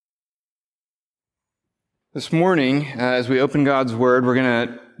This morning, as we open God's Word, we're going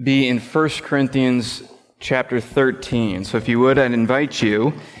to be in 1 Corinthians chapter 13. So if you would, I'd invite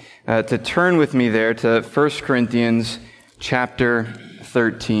you to turn with me there to 1 Corinthians chapter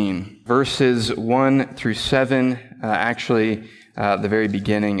 13, verses 1 through 7, the very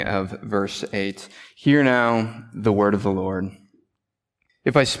beginning of verse 8. Hear now the word of the Lord.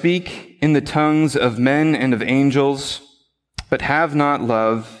 If I speak in the tongues of men and of angels, but have not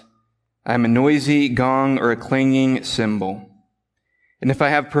love, I am a noisy gong or a clanging cymbal. And if I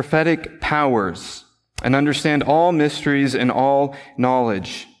have prophetic powers and understand all mysteries and all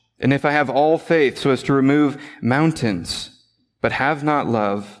knowledge, and if I have all faith so as to remove mountains, but have not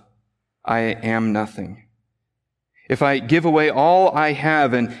love, I am nothing. If I give away all I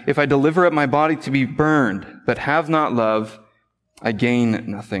have, and if I deliver up my body to be burned, but have not love, I gain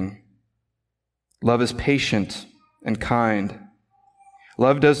nothing. Love is patient and kind.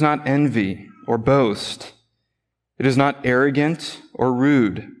 Love does not envy or boast. It is not arrogant or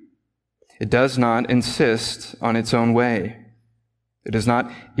rude. It does not insist on its own way. It is not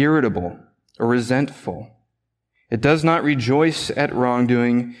irritable or resentful. It does not rejoice at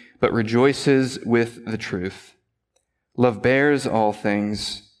wrongdoing, but rejoices with the truth. Love bears all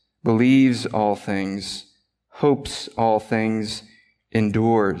things, believes all things, hopes all things,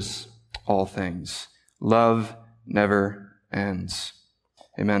 endures all things. Love never ends.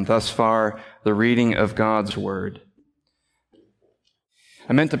 Amen. Thus far, the reading of God's Word.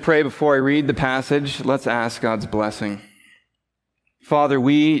 I meant to pray before I read the passage. Let's ask God's blessing. Father,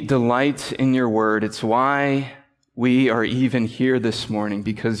 we delight in your Word. It's why we are even here this morning,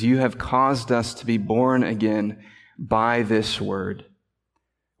 because you have caused us to be born again by this Word.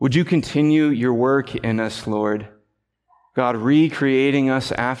 Would you continue your work in us, Lord? God, recreating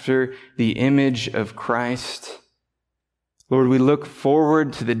us after the image of Christ. Lord, we look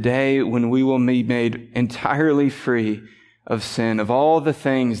forward to the day when we will be made entirely free of sin, of all the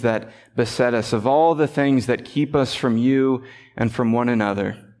things that beset us, of all the things that keep us from you and from one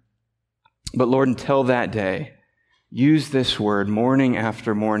another. But Lord, until that day, use this word morning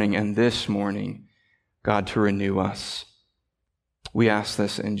after morning and this morning, God, to renew us. We ask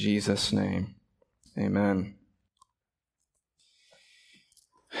this in Jesus' name. Amen.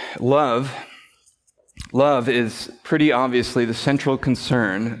 Love is pretty obviously the central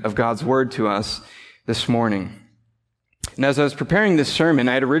concern of God's Word to us this morning. And as I was preparing this sermon,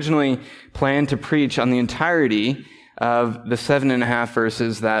 I had originally planned to preach on the entirety of the 7.5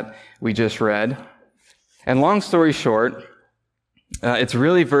 verses that we just read. And long story short, it's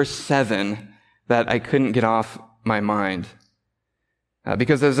really verse 7 that I couldn't get off my mind.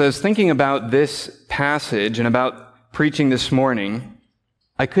 Because as I was thinking about this passage and about preaching this morning,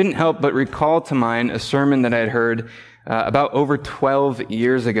 I couldn't help but recall to mind a sermon that I had heard about over 12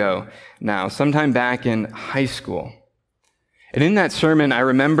 years ago now, sometime back in high school. And in that sermon, I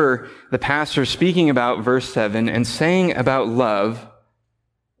remember the pastor speaking about verse 7 and saying about love,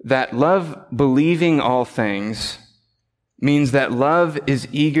 that love believing all things means that love is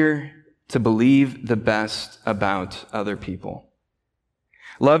eager to believe the best about other people.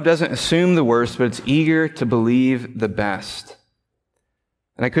 Love doesn't assume the worst, but it's eager to believe the best.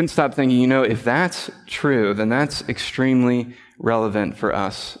 And I couldn't stop thinking, if that's true, then that's extremely relevant for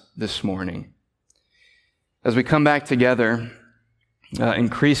us this morning. As we come back together,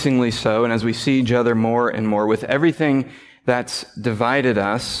 increasingly so, and as we see each other more and more, with everything that's divided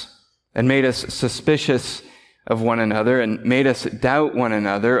us and made us suspicious of one another and made us doubt one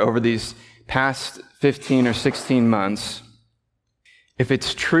another over these past 15 or 16 months, if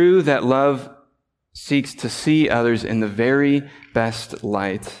it's true that love seeks to see others in the very best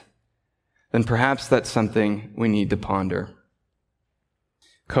light, then perhaps that's something we need to ponder.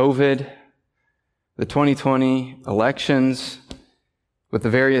 COVID, the 2020 elections, with the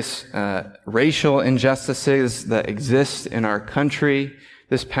various racial injustices that exist in our country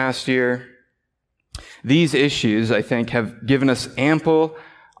this past year, these issues, I think, have given us ample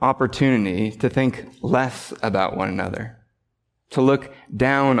opportunity to think less about one another, to look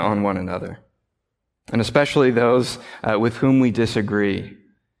down on one another, and especially those with whom we disagree.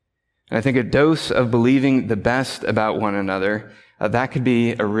 And I think a dose of believing the best about one another, that could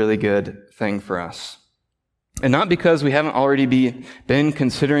be a really good thing for us. And not because we haven't already been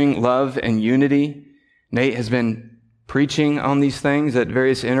considering love and unity. Nate has been preaching on these things at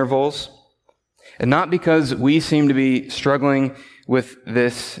various intervals. And not because we seem to be struggling with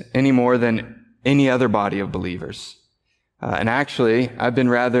this any more than any other body of believers. And actually, I've been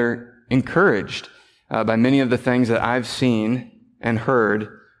rather encouraged by many of the things that I've seen and heard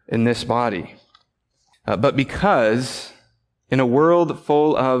in this body. But because In a world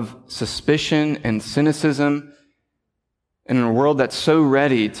full of suspicion and cynicism, and in a world that's so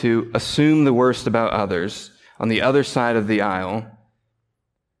ready to assume the worst about others on the other side of the aisle,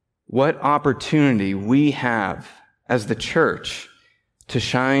 what opportunity we have as the church to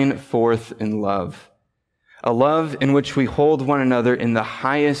shine forth in love. A love in which we hold one another in the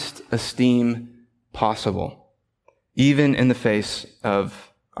highest esteem possible, even in the face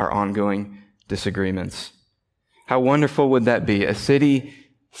of our ongoing disagreements. How wonderful would that be? A city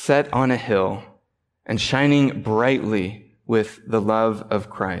set on a hill and shining brightly with the love of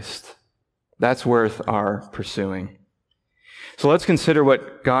Christ. That's worth our pursuing. So let's consider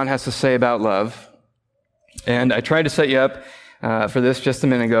what God has to say about love. And I tried to set you up for this just a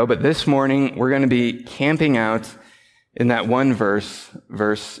minute ago, but this morning we're going to be camping out in that one verse,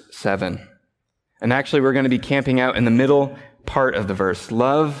 verse 7. And actually we're going to be camping out in the middle part of the verse.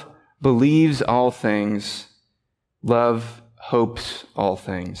 Love believes all things. Love hopes all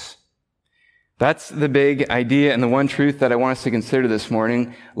things. That's the big idea and the one truth that I want us to consider this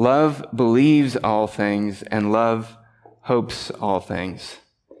morning. Love believes all things, and love hopes all things.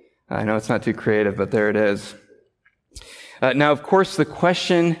 I know it's not too creative, but there it is. Now, of course, the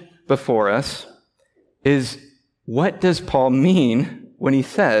question before us is, what does Paul mean when he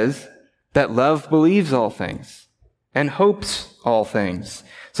says that love believes all things and hopes all things?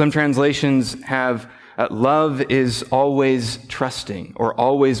 Some translations have love is always trusting or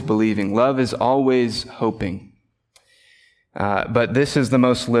always believing. Love is always hoping. But this is the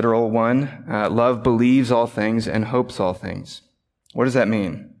most literal one. Love believes all things and hopes all things. What does that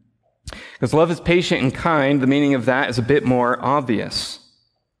mean? Because love is patient and kind, the meaning of that is a bit more obvious.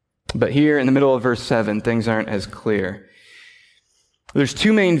 But here in the middle of verse 7, things aren't as clear. There's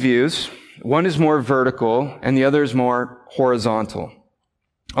two main views. One is more vertical and the other is more horizontal.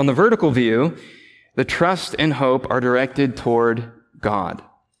 On the vertical view, the trust and hope are directed toward God.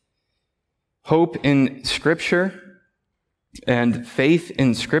 Hope in Scripture and faith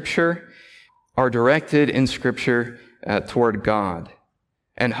in Scripture are directed in Scripture toward God.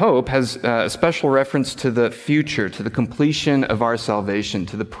 And hope has a special reference to the future, to the completion of our salvation,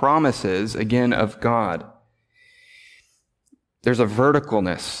 to the promises, again, of God. There's a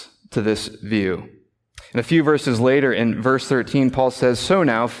verticalness to this view. And a few verses later, in verse 13, Paul says, "So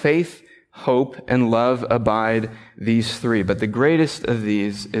now, faith, hope, and love abide, these three. But the greatest of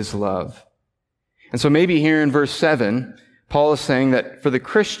these is love." And so maybe here in verse 7, Paul is saying that for the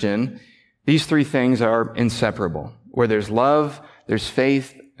Christian, these three things are inseparable. Where there's love, there's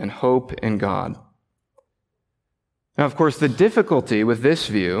faith and hope in God. Now, of course, the difficulty with this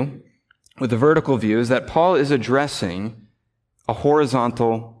view, with the vertical view, is that Paul is addressing a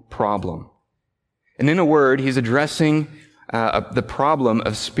horizontal problem. And in a word, he's addressing the problem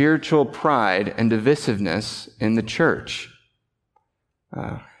of spiritual pride and divisiveness in the church.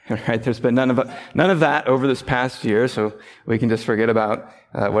 Right? There's been none of that over this past year, so we can just forget about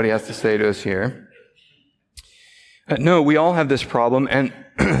what he has to say to us here. No, we all have this problem, and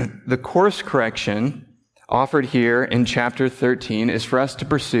the course correction offered here in chapter 13 is for us to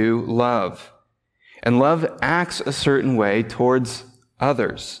pursue love. And love acts a certain way towards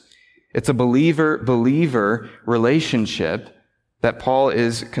others. It's a believer-believer relationship that Paul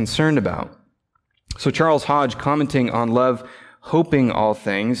is concerned about. So Charles Hodge, commenting on love hoping all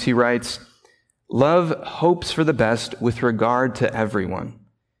things, he writes, "Love hopes for the best with regard to everyone.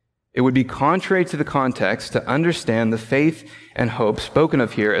 It would be contrary to the context to understand the faith and hope spoken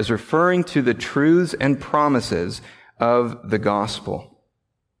of here as referring to the truths and promises of the gospel."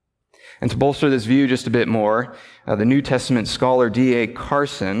 And to bolster this view just a bit more, the New Testament scholar D.A.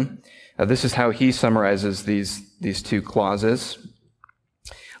 Carson, this is how he summarizes these two clauses.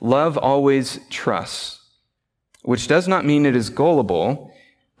 "Love always trusts, which does not mean it is gullible,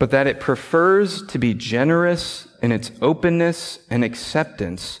 but that it prefers to be generous in its openness and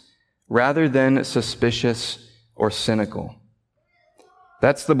acceptance rather than suspicious or cynical."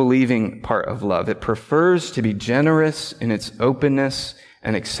 That's the believing part of love. It prefers to be generous in its openness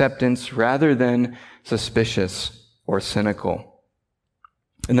and acceptance rather than suspicious or cynical.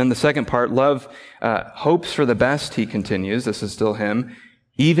 And then the second part, love hopes for the best, he continues, this is still him,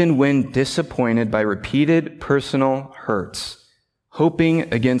 even when disappointed by repeated personal hurts,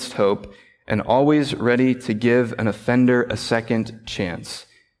 hoping against hope, and always ready to give an offender a second chance,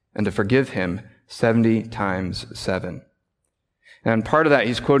 and to forgive him 70 times 7. And part of that,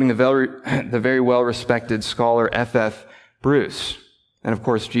 he's quoting the very well-respected scholar F.F. Bruce, and of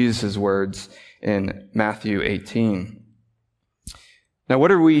course Jesus' words in Matthew 18. Now,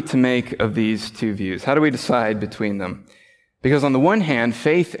 what are we to make of these two views? How do we decide between them? Because on the one hand,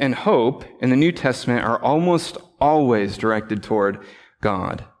 faith and hope in the New Testament are almost always directed toward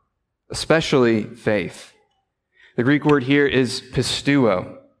God, especially faith. The Greek word here is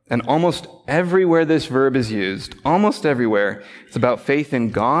pisteuo, and almost everywhere this verb is used, almost everywhere, it's about faith in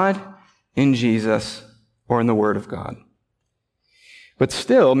God, in Jesus, or in the Word of God. But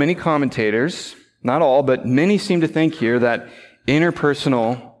still, many commentators, not all, but many seem to think here that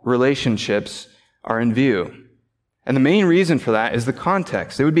interpersonal relationships are in view. And the main reason for that is the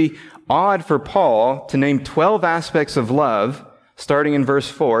context. It would be odd for Paul to name 12 aspects of love, starting in verse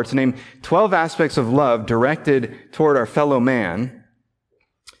 4, to name 12 aspects of love directed toward our fellow man,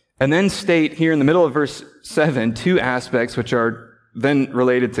 and then state here in the middle of verse 7, 2 aspects which are then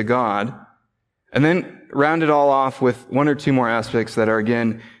related to God, and then round it all off with 1 or 2 more aspects that are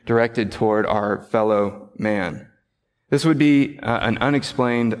again directed toward our fellow man. This would be an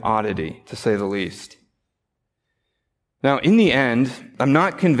unexplained oddity, to say the least. Now, in the end, I'm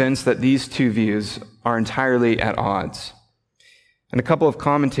not convinced that these two views are entirely at odds. And a couple of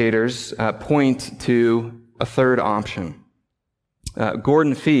commentators point to a third option.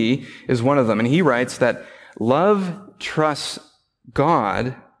 Gordon Fee is one of them, and he writes that love trusts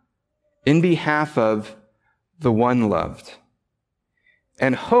God in behalf of the one loved,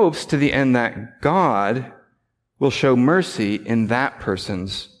 and hopes to the end that God will show mercy in that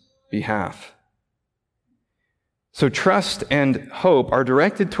person's behalf. So trust and hope are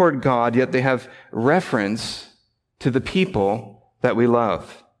directed toward God, yet they have reference to the people that we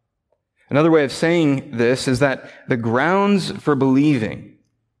love. Another way of saying this is that the grounds for believing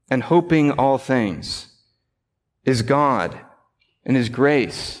and hoping all things is God and His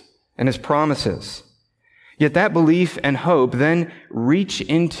grace and His promises. Yet that belief and hope then reach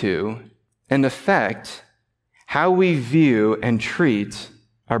into and affect how we view and treat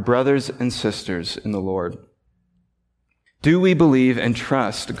our brothers and sisters in the Lord. Do we believe and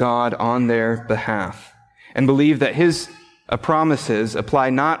trust God on their behalf and believe that His promises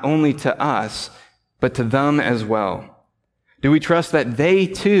apply not only to us, but to them as well? Do we trust that they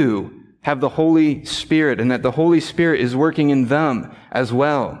too have the Holy Spirit and that the Holy Spirit is working in them as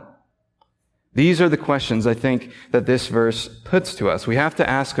well? These are the questions I think that this verse puts to us. We have to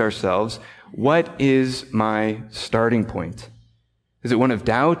ask ourselves, what is my starting point? Is it one of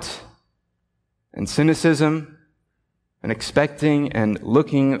doubt and cynicism and expecting and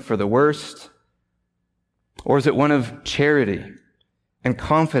looking for the worst? Or is it one of charity and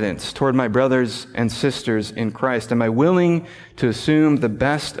confidence toward my brothers and sisters in Christ? Am I willing to assume the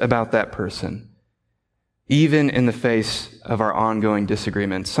best about that person, even in the face of our ongoing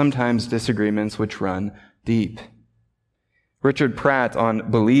disagreements, sometimes disagreements which run deep? Richard Pratt,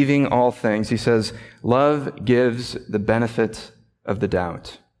 on believing all things, he says, love gives the benefit of the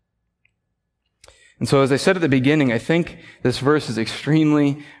doubt. And so, as I said at the beginning, I think this verse is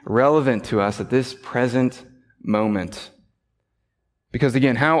extremely relevant to us at this present moment. Because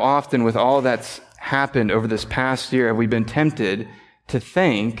again, how often with all that's happened over this past year have we been tempted to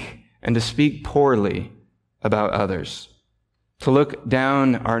think and to speak poorly about others, to look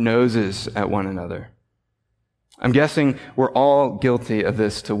down our noses at one another? I'm guessing we're all guilty of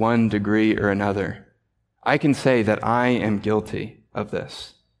this to one degree or another. I can say that I am guilty of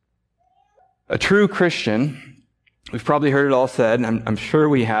this. A true Christian, we've probably heard it all said, and I'm sure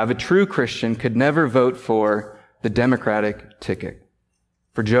we have, a true Christian could never vote for the Democratic ticket,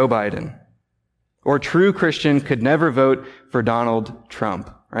 for Joe Biden. Or a true Christian could never vote for Donald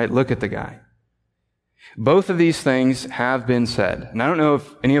Trump, right? Look at the guy. Both of these things have been said. And I don't know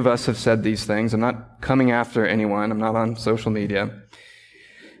if any of us have said these things. I'm not coming after anyone. I'm not on social media.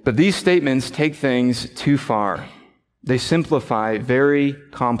 But these statements take things too far. They simplify very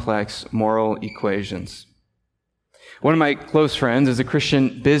complex moral equations. One of my close friends is a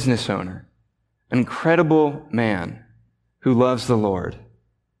Christian business owner, an incredible man who loves the Lord.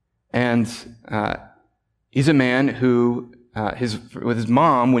 And he's a man who, with his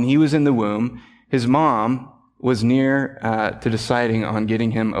mom, when he was in the womb, his mom was near to deciding on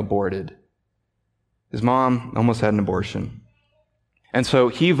getting him aborted. His mom almost had an abortion. And so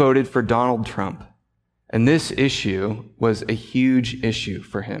he voted for Donald Trump. And this issue was a huge issue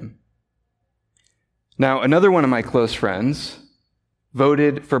for him. Now, another one of my close friends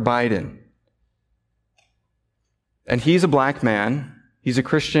voted for Biden. And he's a black man. He's a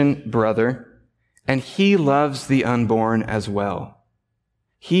Christian brother. And he loves the unborn as well.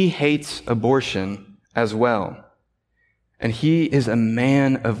 He hates abortion as well. And he is a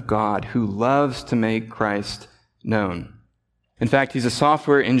man of God who loves to make Christ known. In fact, he's a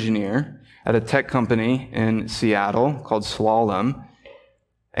software engineer at a tech company in Seattle called Slalom.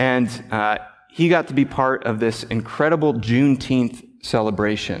 And he got to be part of this incredible Juneteenth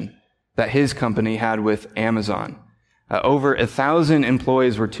celebration that his company had with Amazon. Over 1,000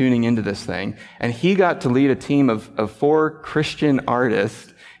 employees were tuning into this thing, and he got to lead a team of 4 Christian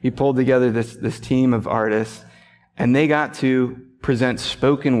artists. He pulled together this team of artists, and they got to present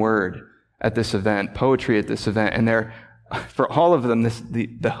spoken word at this event, poetry at this event, and for all of them,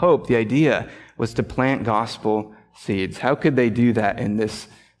 the hope, the idea was to plant gospel seeds. How could they do that in this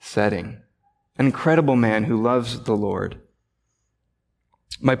setting? An incredible man who loves the Lord.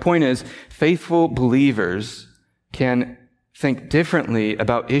 My point is, faithful believers can think differently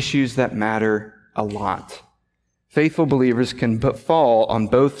about issues that matter a lot. Faithful believers can fall on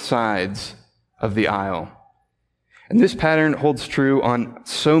both sides of the aisle. And this pattern holds true on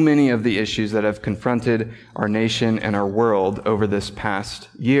so many of the issues that have confronted our nation and our world over this past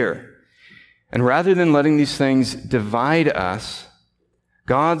year. And rather than letting these things divide us,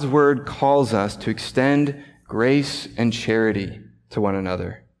 God's word calls us to extend grace and charity to one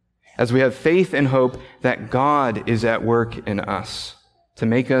another, as we have faith and hope that God is at work in us to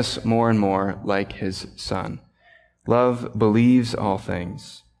make us more and more like his Son. Love believes all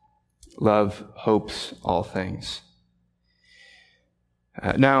things. Love hopes all things.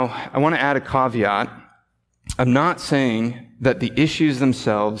 Now, I want to add a caveat. I'm not saying that the issues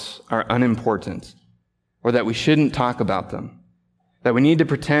themselves are unimportant or that we shouldn't talk about them, that we need to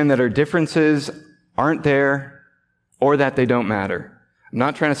pretend that our differences aren't there or that they don't matter. I'm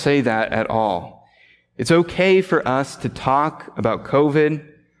not trying to say that at all. It's okay for us to talk about COVID,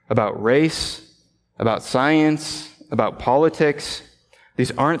 about race, about science, about politics.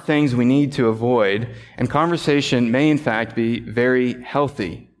 These aren't things we need to avoid, and conversation may in fact be very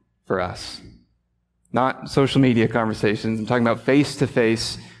healthy for us. Not social media conversations. I'm talking about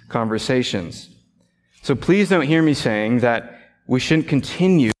face-to-face conversations. So please don't hear me saying that we shouldn't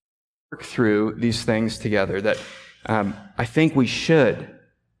continue to work through these things together, that I think we should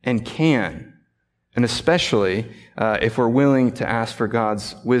and can, and especially if we're willing to ask for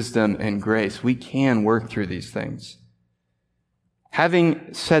God's wisdom and grace, we can work through these things.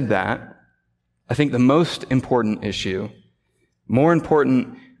 Having said that, I think the most important issue, more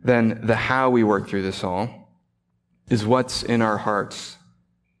important than the how we work through this all, is what's in our hearts.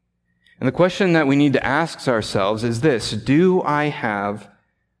 And the question that we need to ask ourselves is this: do I have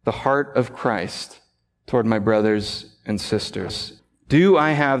the heart of Christ toward my brothers and sisters? Do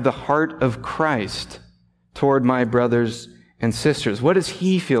I have the heart of Christ toward my brothers and sisters? What does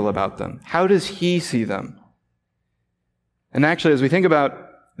he feel about them? How does he see them? And actually, as we think about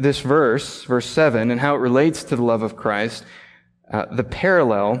this verse 7, and how it relates to the love of Christ, the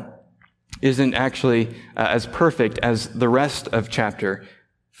parallel isn't actually as perfect as the rest of chapter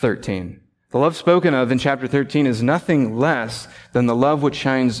 13. The love spoken of in chapter 13 is nothing less than the love which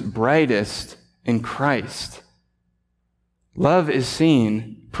shines brightest in Christ. Love is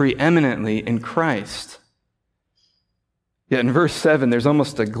seen preeminently in Christ. Yet in verse 7, there's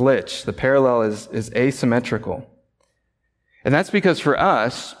almost a glitch. The parallel is asymmetrical. And that's because for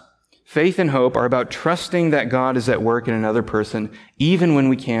us, faith and hope are about trusting that God is at work in another person, even when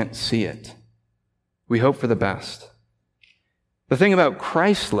we can't see it. We hope for the best. The thing about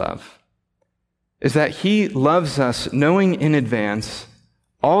Christ's love is that he loves us knowing in advance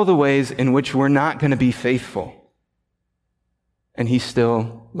all the ways in which we're not going to be faithful. And he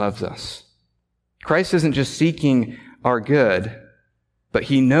still loves us. Christ isn't just seeking our good, but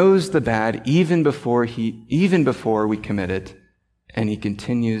he knows the bad even before we commit it, and he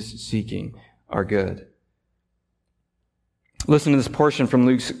continues seeking our good. Listen to this portion from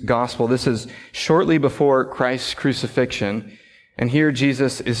Luke's gospel. This is shortly before Christ's crucifixion, and here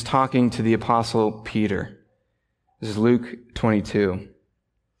Jesus is talking to the apostle Peter. This is Luke 22.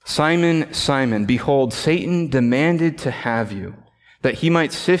 Simon, Simon, behold, Satan demanded to have you, that he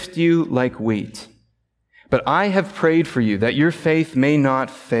might sift you like wheat. But I have prayed for you that your faith may not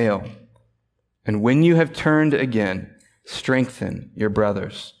fail. And when you have turned again, strengthen your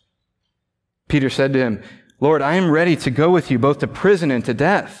brothers. Peter said to him, Lord, I am ready to go with you both to prison and to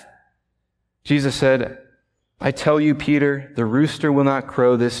death. Jesus said, I tell you, Peter, the rooster will not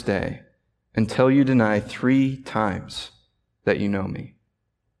crow this day until you deny 3 times that you know me.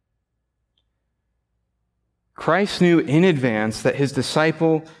 Christ knew in advance that his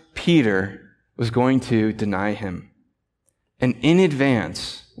disciple Peter was going to deny him. And in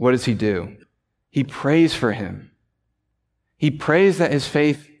advance, what does he do? He prays for him. He prays that his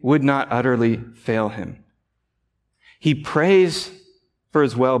faith would not utterly fail him. He prays for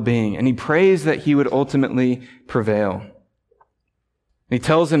his well-being, and he prays that he would ultimately prevail. He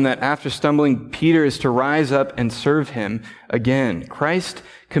tells him that after stumbling, Peter is to rise up and serve him again. Christ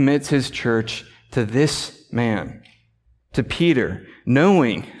commits his church to this man, to Peter,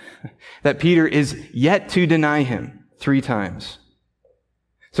 knowing that Peter is yet to deny him 3 times.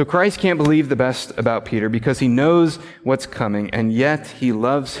 So Christ can't believe the best about Peter because he knows what's coming, and yet he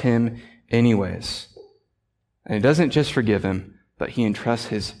loves him anyways. And he doesn't just forgive him, but he entrusts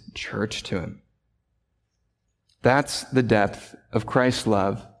his church to him. That's the depth of Christ's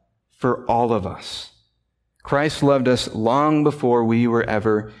love for all of us. Christ loved us long before we were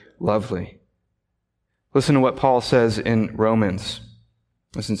ever lovely. Listen to what Paul says in Romans.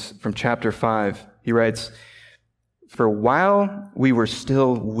 This is from chapter 5. He writes, "For while we were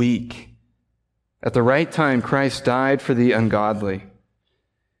still weak, at the right time Christ died for the ungodly.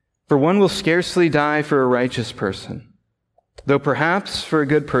 For one will scarcely die for a righteous person, though perhaps for a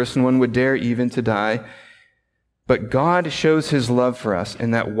good person one would dare even to die. But God shows his love for us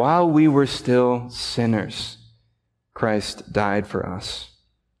in that while we were still sinners, Christ died for us."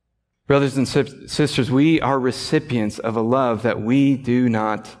 Brothers and sisters, we are recipients of a love that we do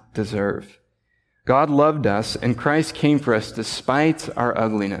not deserve. God loved us, and Christ came for us despite our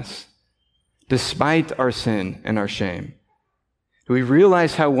ugliness, despite our sin and our shame. Do we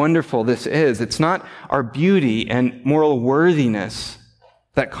realize how wonderful this is? It's not our beauty and moral worthiness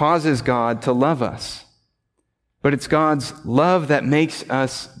that causes God to love us, but it's God's love that makes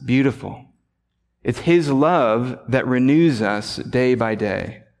us beautiful. It's his love that renews us day by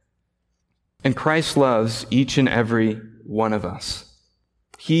day. And Christ loves each and every one of us.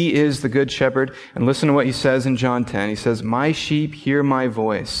 He is the good shepherd. And listen to what he says in John 10. He says, "My sheep hear my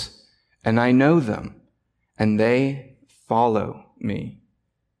voice, and I know them, and they follow me."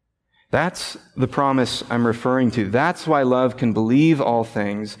 That's the promise I'm referring to. That's why love can believe all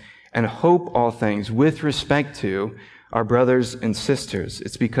things and hope all things with respect to our brothers and sisters.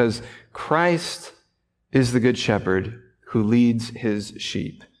 It's because Christ is the good shepherd who leads his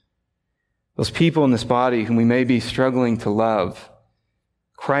sheep. Those people in this body whom we may be struggling to love,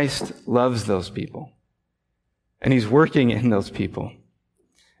 Christ loves those people. And he's working in those people.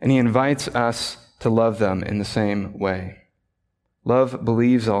 And he invites us to love them in the same way. Love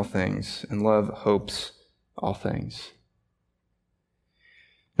believes all things, and love hopes all things.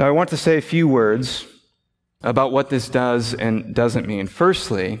 Now, I want to say a few words about what this does and doesn't mean.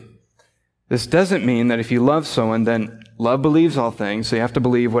 Firstly, this doesn't mean that if you love someone, then love believes all things, so you have to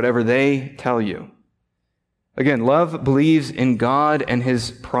believe whatever they tell you. Again, love believes in God and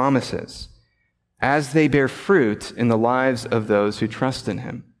his promises as they bear fruit in the lives of those who trust in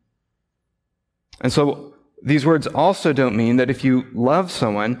him. And so these words also don't mean that if you love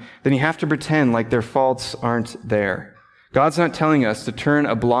someone, then you have to pretend like their faults aren't there. God's not telling us to turn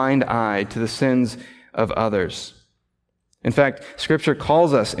a blind eye to the sins of others. In fact, Scripture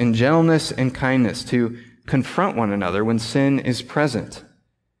calls us in gentleness and kindness to confront one another when sin is present.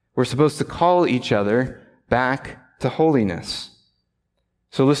 We're supposed to call each other back to holiness.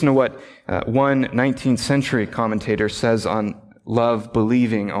 So listen to what one 19th century commentator says on love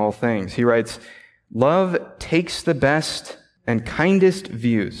believing all things. He writes, "Love takes the best and kindest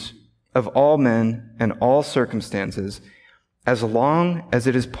views of all men and all circumstances as long as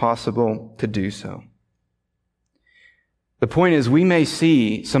it is possible to do so." The point is, we may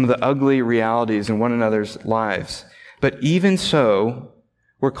see some of the ugly realities in one another's lives, but even so,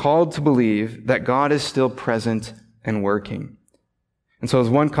 we're called to believe that God is still present and working. And so as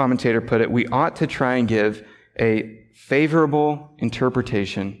one commentator put it, we ought to try and give a favorable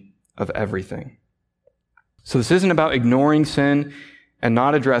interpretation of everything. So this isn't about ignoring sin and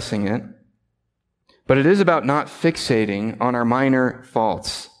not addressing it, but it is about not fixating on our minor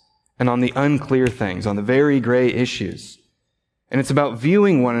faults and on the unclear things, on the very gray issues. And it's about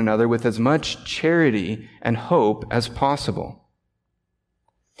viewing one another with as much charity and hope as possible.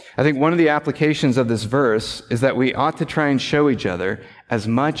 I think one of the applications of this verse is that we ought to try and show each other as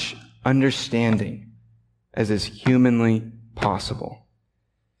much understanding as is humanly possible,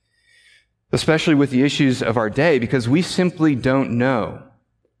 especially with the issues of our day, because we simply don't know,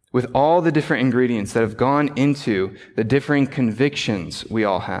 with all the different ingredients that have gone into the differing convictions we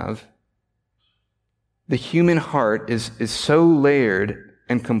all have. The human heart is so layered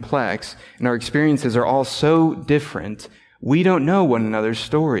and complex, and our experiences are all so different, we don't know one another's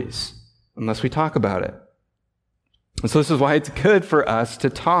stories unless we talk about it. And so this is why it's good for us to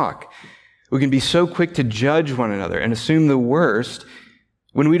talk. We can be so quick to judge one another and assume the worst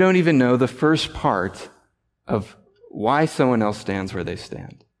when we don't even know the first part of why someone else stands where they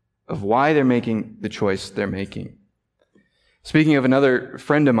stand, of why they're making the choice they're making. Speaking of another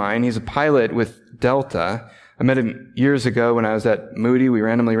friend of mine, he's a pilot with Delta, I met him years ago when I was at Moody. We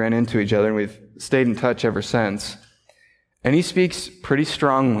randomly ran into each other, and we've stayed in touch ever since. And he speaks pretty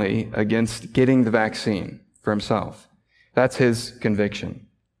strongly against getting the vaccine for himself. That's his conviction.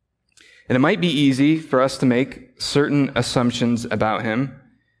 And it might be easy for us to make certain assumptions about him,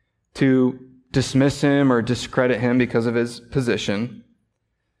 to dismiss him or discredit him because of his position.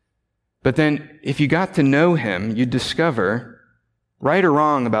 But then if you got to know him, you'd discover, right or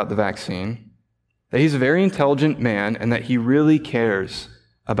wrong about the vaccine, that he's a very intelligent man and that he really cares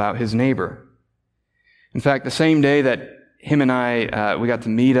about his neighbor. In fact, the same day that him and I, we got to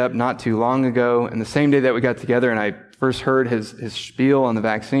meet up not too long ago, and the same day that we got together and I first heard his spiel on the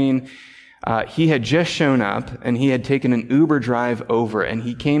vaccine, he had just shown up and he had taken an Uber drive over, and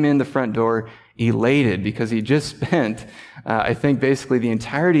he came in the front door elated because he just spent, I think, basically the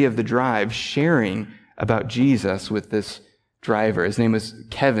entirety of the drive sharing about Jesus with this driver. His name was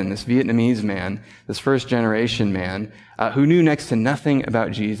Kevin, this Vietnamese man, this first generation man, who knew next to nothing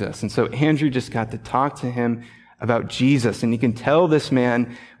about Jesus. And so Andrew just got to talk to him about Jesus, and you can tell this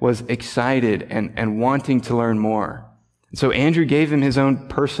man was excited and wanting to learn more. And so Andrew gave him his own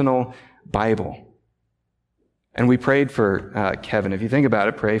personal Bible. And we prayed for Kevin. If you think about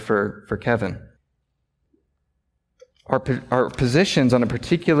it, pray for Kevin. Our positions on a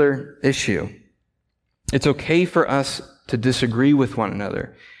particular issue, it's okay for us to disagree with one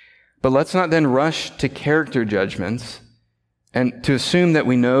another, but let's not then rush to character judgments and to assume that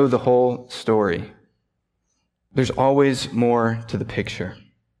we know the whole story. There's always more to the picture.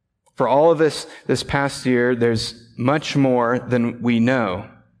 For all of us this past year, there's much more than we know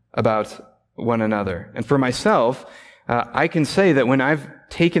about one another. And for myself, I can say that when I've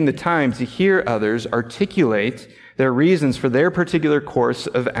taken the time to hear others articulate their reasons for their particular course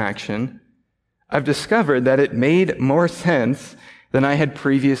of action, I've discovered that it made more sense than I had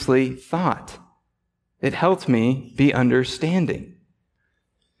previously thought. It helped me be understanding.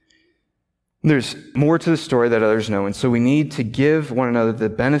 There's more to the story that others know, and so we need to give one another the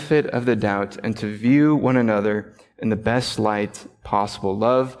benefit of the doubt and to view one another in the best light possible.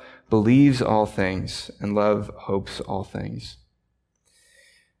 Love believes all things, and love hopes all things.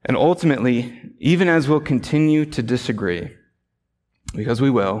 And ultimately, even as we'll continue to disagree, because we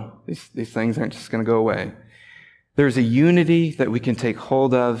will, these things aren't just going to go away, there's a unity that we can take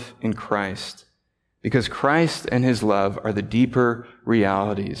hold of in Christ, because Christ and his love are the deeper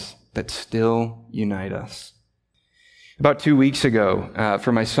realities that still unite us. About 2 weeks ago,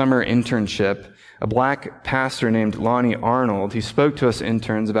 for my summer internship, a black pastor named Lonnie Arnold, he spoke to us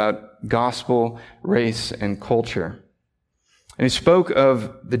interns about gospel, race, and culture. And he spoke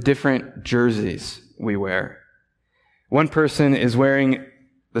of the different jerseys we wear. One person is wearing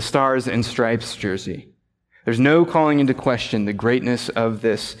the Stars and Stripes jersey. There's no calling into question the greatness of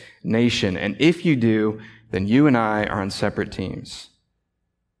this nation. And if you do, then you and I are on separate teams.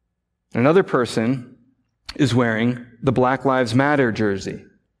 Another person is wearing the Black Lives Matter jersey.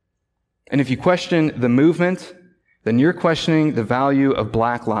 And if you question the movement, then you're questioning the value of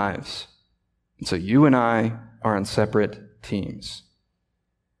black lives. And so you and I are on separate teams.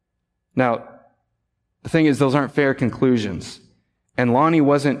 Now, the thing is, those aren't fair conclusions. And Lonnie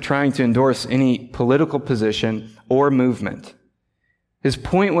wasn't trying to endorse any political position or movement. His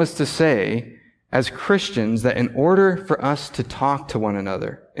point was to say, as Christians, that in order for us to talk to one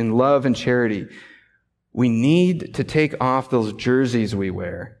another in love and charity, we need to take off those jerseys we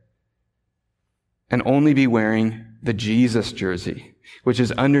wear and only be wearing the Jesus jersey, which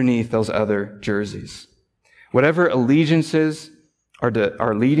is underneath those other jerseys. Whatever allegiances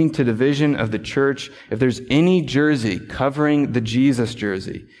are leading to division of the church, if there's any jersey covering the Jesus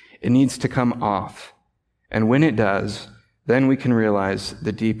jersey, it needs to come off. And when it does, then we can realize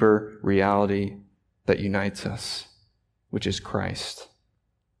the deeper reality that unites us, which is Christ.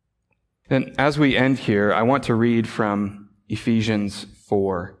 And as we end here, I want to read from Ephesians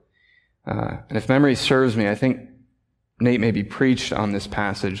 4. And if memory serves me, I think Nate maybe preached on this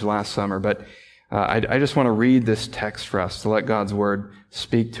passage last summer, but I just want to read this text for us to let God's word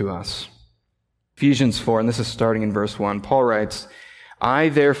speak to us. Ephesians 4, and this is starting in verse 1. Paul writes, I,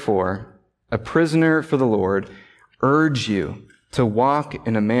 therefore, a prisoner for the Lord, urge you to walk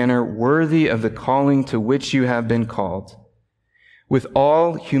in a manner worthy of the calling to which you have been called, with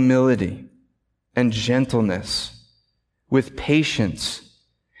all humility and gentleness, with patience,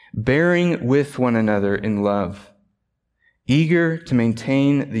 bearing with one another in love, eager to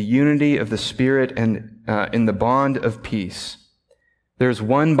maintain the unity of the Spirit and in the bond of peace. There's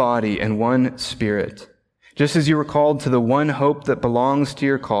one body and one Spirit, just as you were called to the one hope that belongs to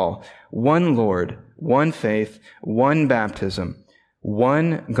your call, one Lord, one faith, one baptism,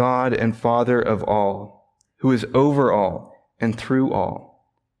 one God and Father of all, who is over all and through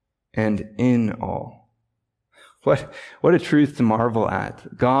all and in all. What a truth to marvel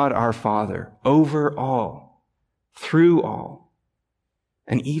at. God our Father, over all, through all,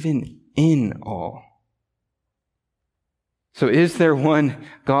 and even in all. So is there one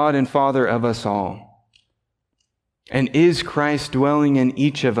God and Father of us all? And is Christ dwelling in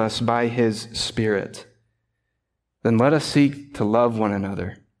each of us by his Spirit? Then let us seek to love one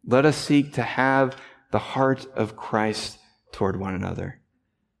another. Let us seek to have the heart of Christ toward one another.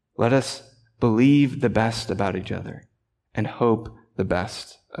 Let us believe the best about each other and hope the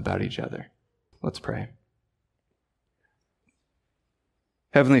best about each other. Let's pray.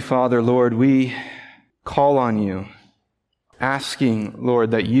 Heavenly Father, Lord, we call on you, asking,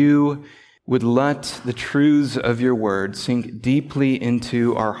 Lord, that you would let the truths of your word sink deeply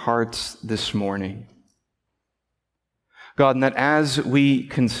into our hearts this morning. God, and that as we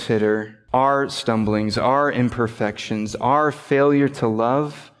consider our stumblings, our imperfections, our failure to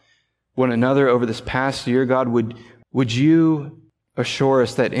love one another over this past year, God, would you assure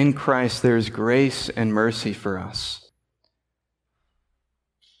us that in Christ there is grace and mercy for us?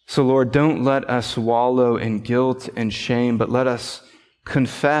 So, Lord, don't let us wallow in guilt and shame, but let us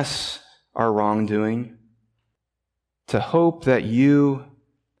confess our wrongdoing, to hope that you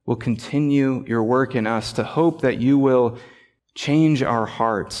will continue your work in us, to hope that you will change our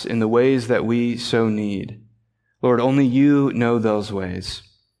hearts in the ways that we so need. Lord, only you know those ways.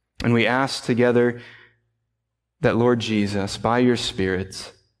 And we ask together that, Lord Jesus, by your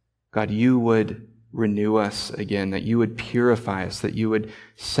Spirit, God, you would renew us again, that you would purify us, that you would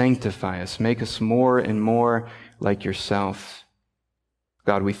sanctify us, make us more and more like yourself.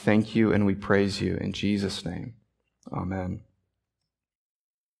 God, we thank you and we praise you in Jesus' name. Amen.